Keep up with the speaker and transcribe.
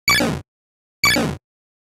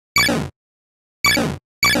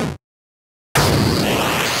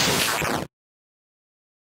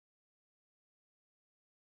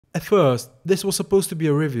At first, this was supposed to be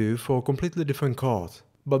a review for a completely different card,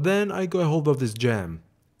 but then I got a hold of this gem,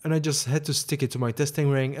 and I just had to stick it to my testing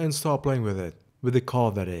ring and start playing with it, with the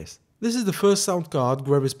card that is. This is the first sound card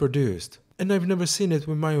Gravis produced, and I've never seen it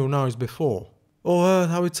with my own eyes before, or heard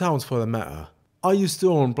how it sounds for that matter. I used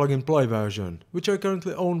to own plug-and-play version, which I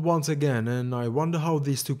currently own once again, and I wonder how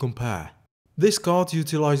these two compare. This card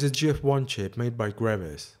utilizes GF1 chip made by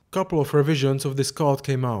Gravis. Couple of revisions of this card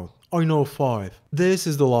came out, I know 5. This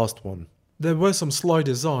is the last one. There were some slight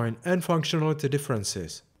design and functionality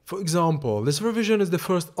differences. For example, this revision is the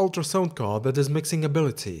first ultrasound card that has mixing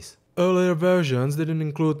abilities. Earlier versions didn't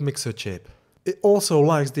include mixer chip. It also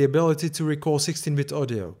lacks the ability to record 16-bit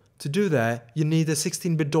audio. To do that, you need a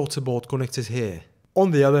 16-bit daughter board connected here.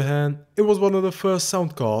 On the other hand, it was one of the first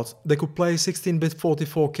sound cards that could play 16-bit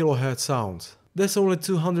 44 kHz sounds. There's only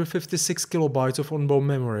 256 KB of onboard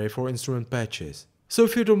memory for instrument patches. So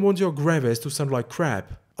if you don't want your Gravis to sound like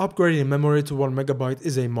crap, upgrading memory to 1 MB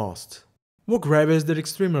is a must. What Gravis did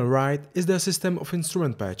extremely right is their system of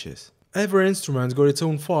instrument patches. Every instrument's got its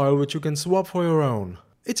own file which you can swap for your own.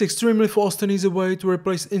 It's extremely fast and easy way to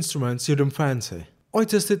replace instruments you don't fancy. I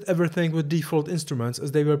tested everything with default instruments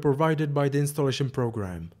as they were provided by the installation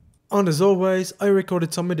program. And as always, I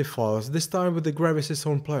recorded some MIDI files, this time with the Gravis'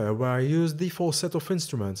 own player where I used default set of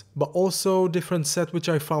instruments, but also different set which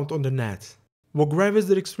I found on the net. What Gravis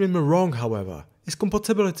did extremely wrong, however, is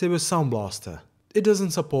compatibility with Sound Blaster. It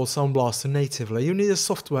doesn't support Sound Blaster natively, you need a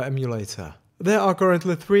software emulator. There are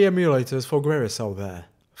currently 3 emulators for Gravis out there.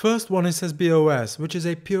 First one is SBOS, which is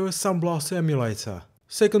a pure Sound Blaster emulator.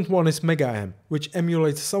 Second one is Mega-M, which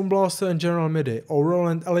emulates Sound Blaster and General MIDI or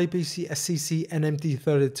Roland LAPC SCC and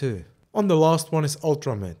MT32. And the last one is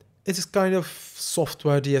Ultramid. It is kind of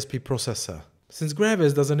software DSP processor. Since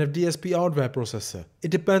Gravis doesn't have DSP hardware processor,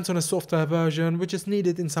 it depends on a software version which is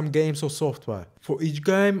needed in some games or software. For each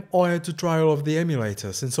game, I had to try all of the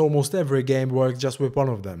emulators since almost every game works just with one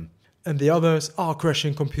of them. And the others are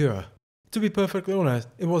crashing computer. To be perfectly honest,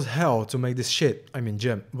 it was hell to make this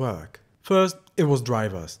gem work. First, it was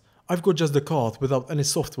drivers. I've got just the card without any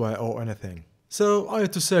software or anything. So I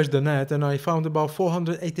had to search the net and I found about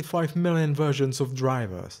 485 million versions of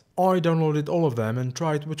drivers. I downloaded all of them and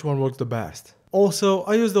tried which one works the best. Also,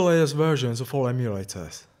 I used the latest versions of all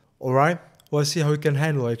emulators. Alright, let's see how we can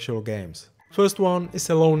handle actual games. First one is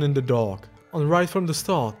Alone in the Dark. And right from the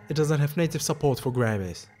start, it doesn't have native support for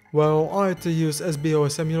Gravis. Well, I had to use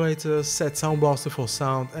SBOS emulators, set Sound Blaster for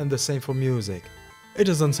sound and the same for music. It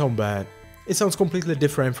doesn't sound bad. It sounds completely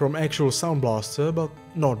different from actual Sound Blaster, but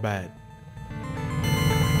not bad.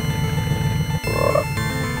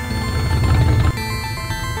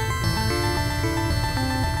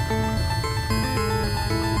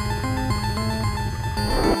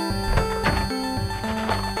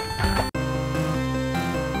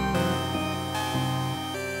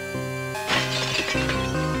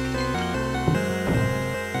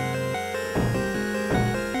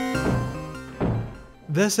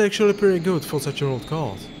 That's actually pretty good for such an old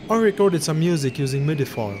card. I recorded some music using MIDI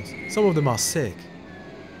files, some of them are sick.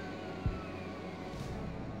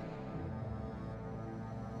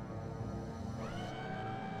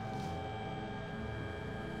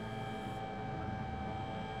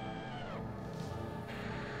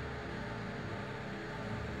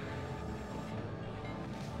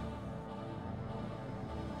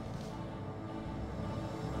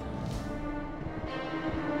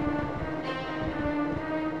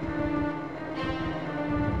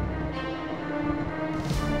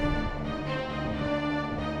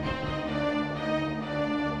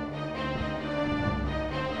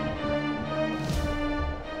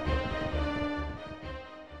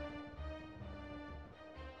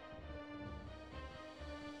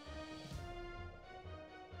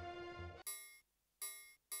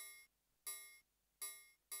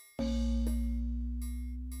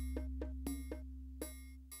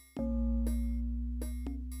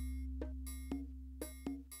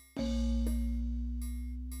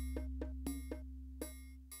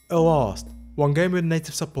 At last, one game with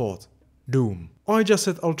native support, Doom. I just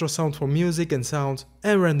set ultrasound for music and sound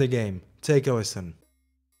and ran the game. Take a listen.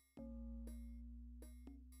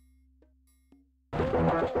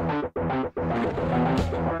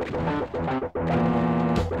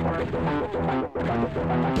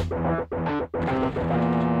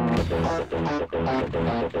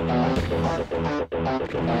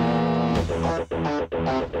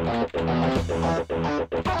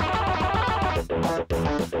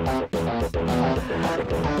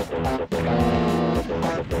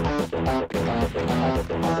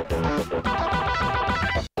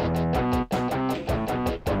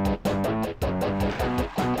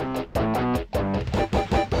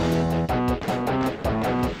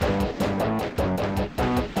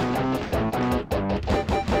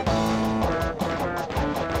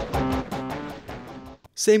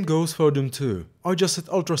 Same goes for Doom 2. I just set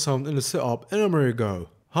ultrasound in the setup and I'm ready to go.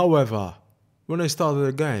 However, when I started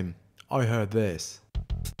the game, I heard this.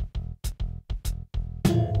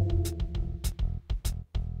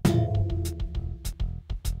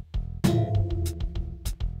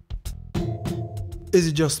 Is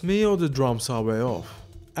it just me or the drums are way off?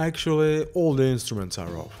 Actually, all the instruments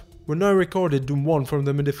are off. When I recorded Doom 1 from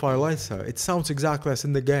the MIDI file later, it sounds exactly as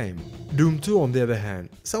in the game. Doom 2 on the other hand,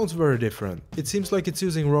 sounds very different. It seems like it's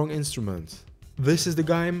using wrong instruments. This is the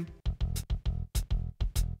game.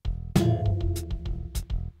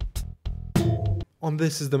 And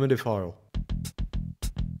this is the MIDI file.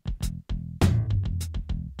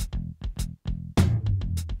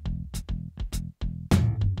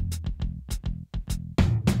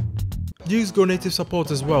 Use Go native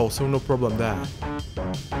support as well, so no problem there.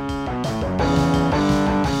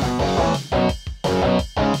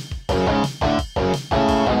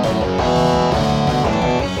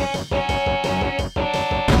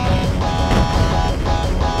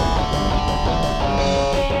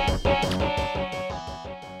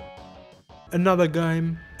 Another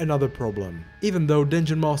game, another problem. Even though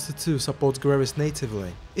Dungeon Master 2 supports Gravis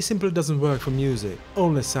natively, it simply doesn't work for music,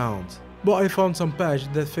 only sound. But I found some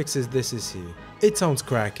patch that fixes this issue. It sounds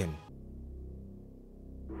cracking.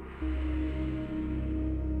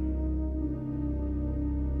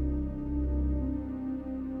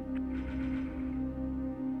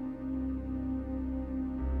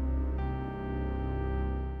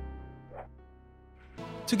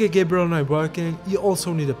 To get Gabriel and I working, you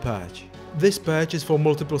also need a patch. This patch is for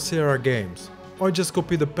multiple Sierra games. I just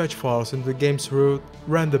copied the patch files into the game's root,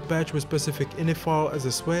 ran the patch with specific ini file as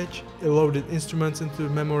a switch, it loaded instruments into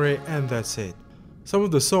memory, and that's it. Some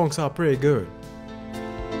of the songs are pretty good.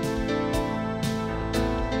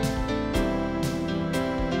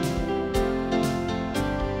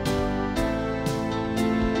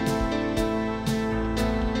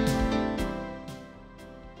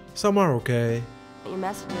 Some are okay. Your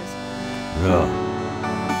messages. Yeah.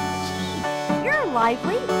 You're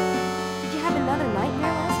lively. Did you have another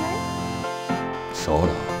nightmare last night?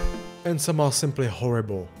 Sorta. And some are simply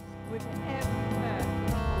horrible.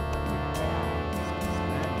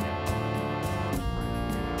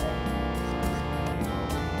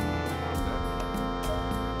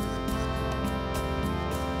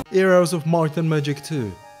 Heroes of Might and Magic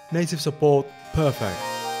 2. Native support, perfect.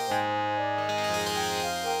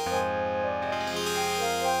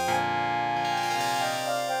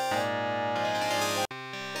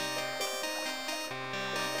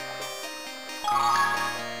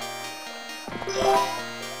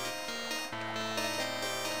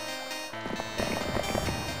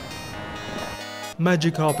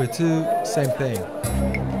 Magic Harpy 2, same thing.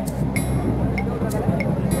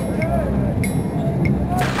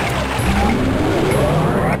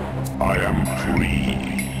 I am free.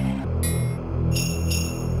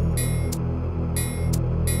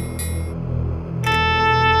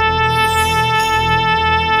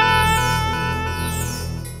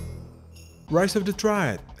 Rise of the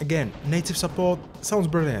Triad, again, native support, sounds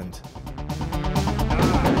brilliant.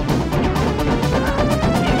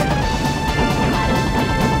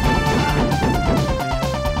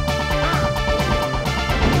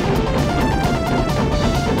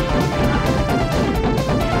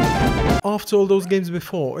 After all those games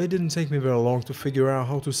before, it didn't take me very long to figure out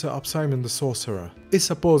how to set up Simon the Sorcerer. It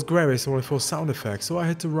supports Gravis only for sound effects, so I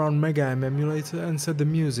had to run Mega M emulator and set the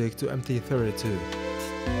music to MT32.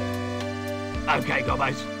 Okay,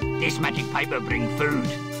 gobbos, this magic paper bring food.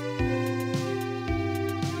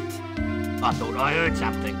 I thought I heard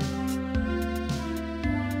something.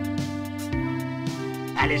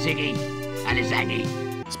 Aliziggy,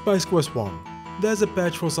 Alizangy. Space Quest 1. There's a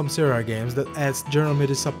patch for some Sierra games that adds general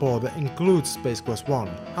MIDI support that includes Space Quest 1.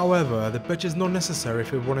 However, the patch is not necessary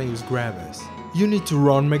if you wanna use Gravis. You need to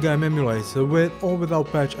run Mega M emulator with or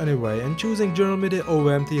without patch anyway, and choosing general MIDI over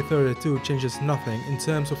MT32 changes nothing in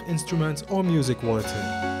terms of instruments or music quality.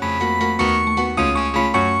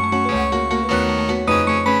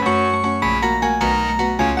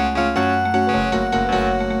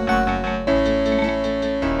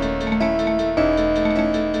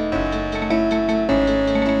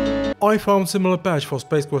 I found similar patch for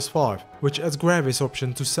Space Quest 5, which adds Gravis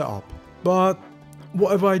option to set up. But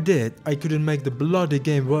whatever I did, I couldn't make the bloody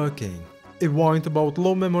game working. It whined about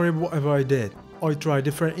low memory whatever I did. I tried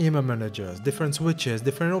different email managers, different switches,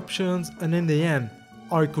 different options, and in the end,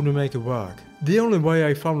 I couldn't make it work. The only way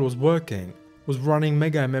I found was working was running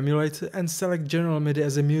Mega M emulator and select General MIDI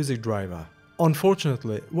as a music driver.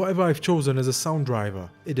 Unfortunately, whatever I've chosen as a sound driver,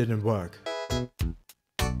 it didn't work.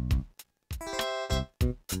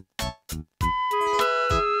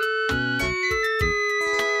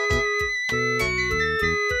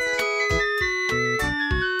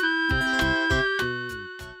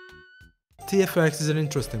 TFX is an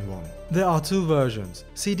interesting one. There are two versions,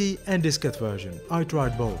 CD and diskette version. I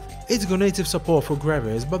tried both. It's got native support for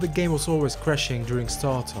Gravis, but the game was always crashing during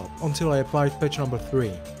startup until I applied patch number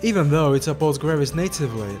 3. Even though it supports Gravis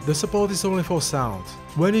natively, the support is only for sound.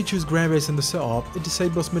 When you choose Gravis in the setup, it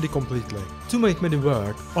disables MIDI completely. To make MIDI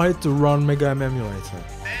work, I had to run Mega M emulator.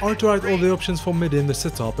 I tried all the options for MIDI in the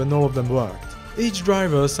setup and all of them worked. Each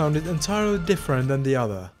driver sounded entirely different than the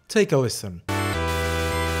other. Take a listen.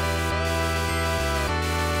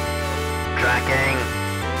 Tracking.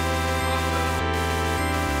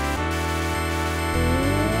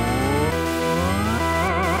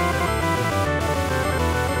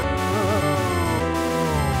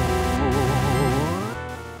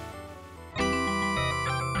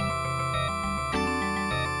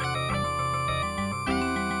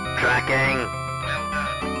 Tracking. Well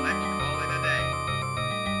done. Let's call it a day.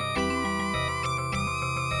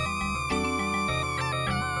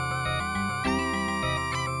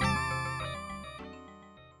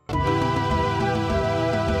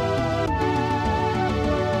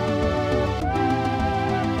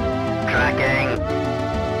 Tracking.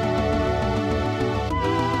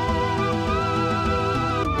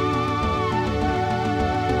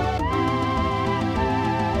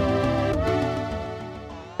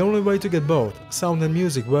 The only way to get both sound and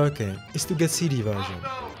music working is to get CD version.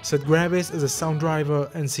 Set Gravis as a sound driver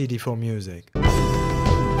and CD for music.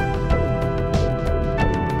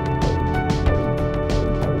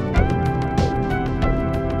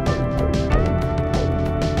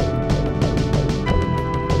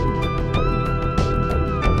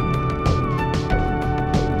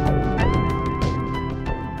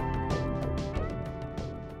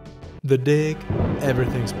 The dig,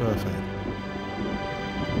 everything's perfect.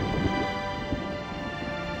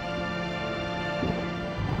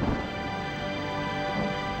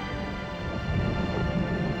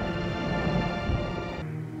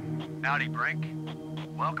 Howdy, Brink.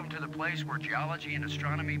 Welcome to the place where geology and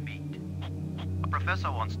astronomy meet. A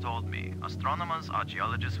professor once told me, astronomers are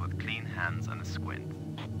geologists with clean hands and a squint.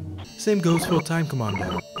 Same goes for Time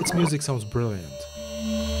Commander. Its music sounds brilliant.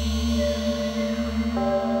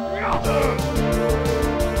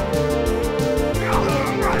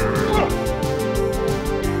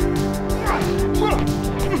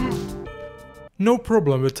 No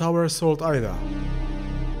problem with Tower Assault either.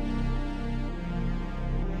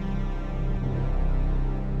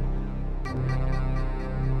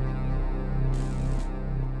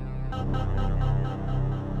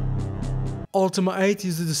 Ultima 8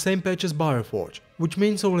 uses the same patch as Bioforge, which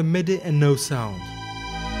means only MIDI and no sound.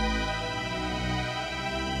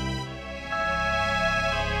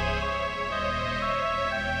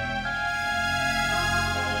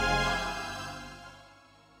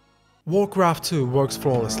 Warcraft 2 works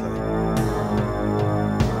flawlessly.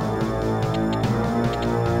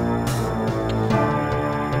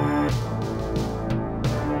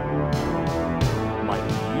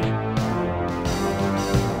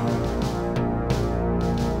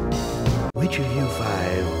 Which of you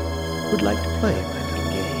five would like to play my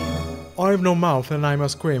little game? I Have No Mouth and I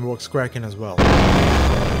Must Scream works cracking as well.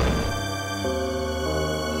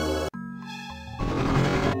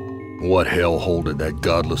 What hellhole did that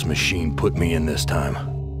godless machine put me in this time?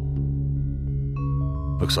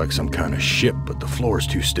 Looks like some kind of ship, but the floor's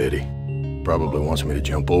too steady. Probably wants me to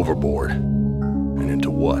jump overboard. And into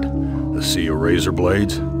what? A sea of razor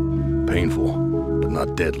blades? Painful, but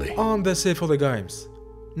not deadly. And that's it for the games.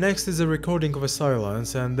 Next is a recording of a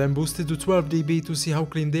silence and then boosted to 12 dB to see how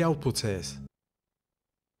clean the output is.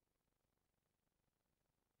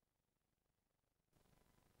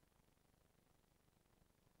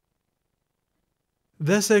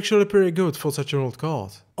 That's actually pretty good for such an old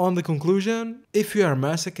card. On the conclusion, if you are a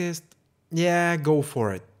masochist, yeah, go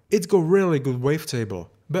for it. It's got really good wavetable,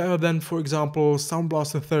 better than for example Sound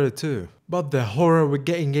Blaster 32. But the horror with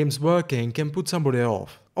getting games working can put somebody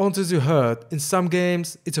off. And as you heard, in some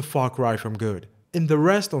games it's a far cry from good. In the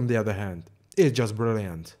rest, on the other hand, it's just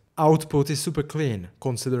brilliant. Output is super clean,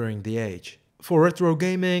 considering the age. For retro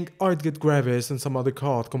gaming, I'd get Gravis and some other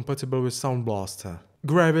card compatible with Sound Blaster.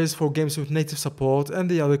 Gravis for games with native support and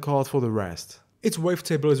the other card for the rest. Its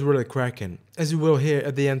wavetable is really cracking, as you will hear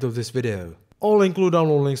at the end of this video. I'll include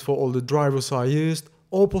download links for all the drivers I used,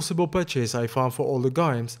 all possible patches I found for all the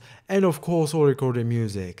games, and of course all recorded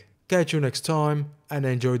music. Catch you next time and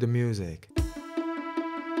enjoy the music.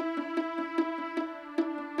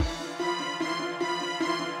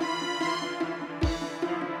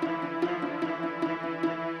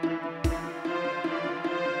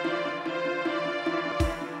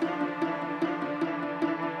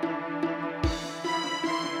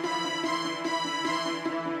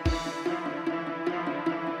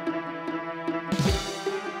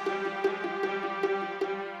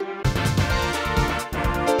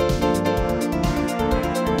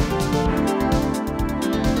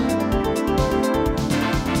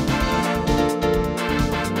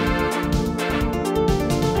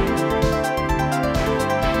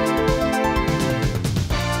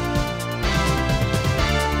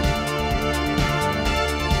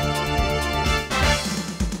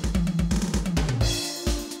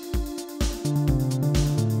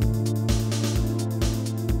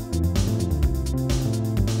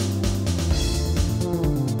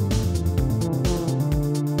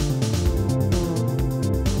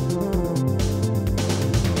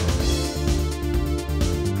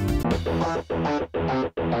 Bye.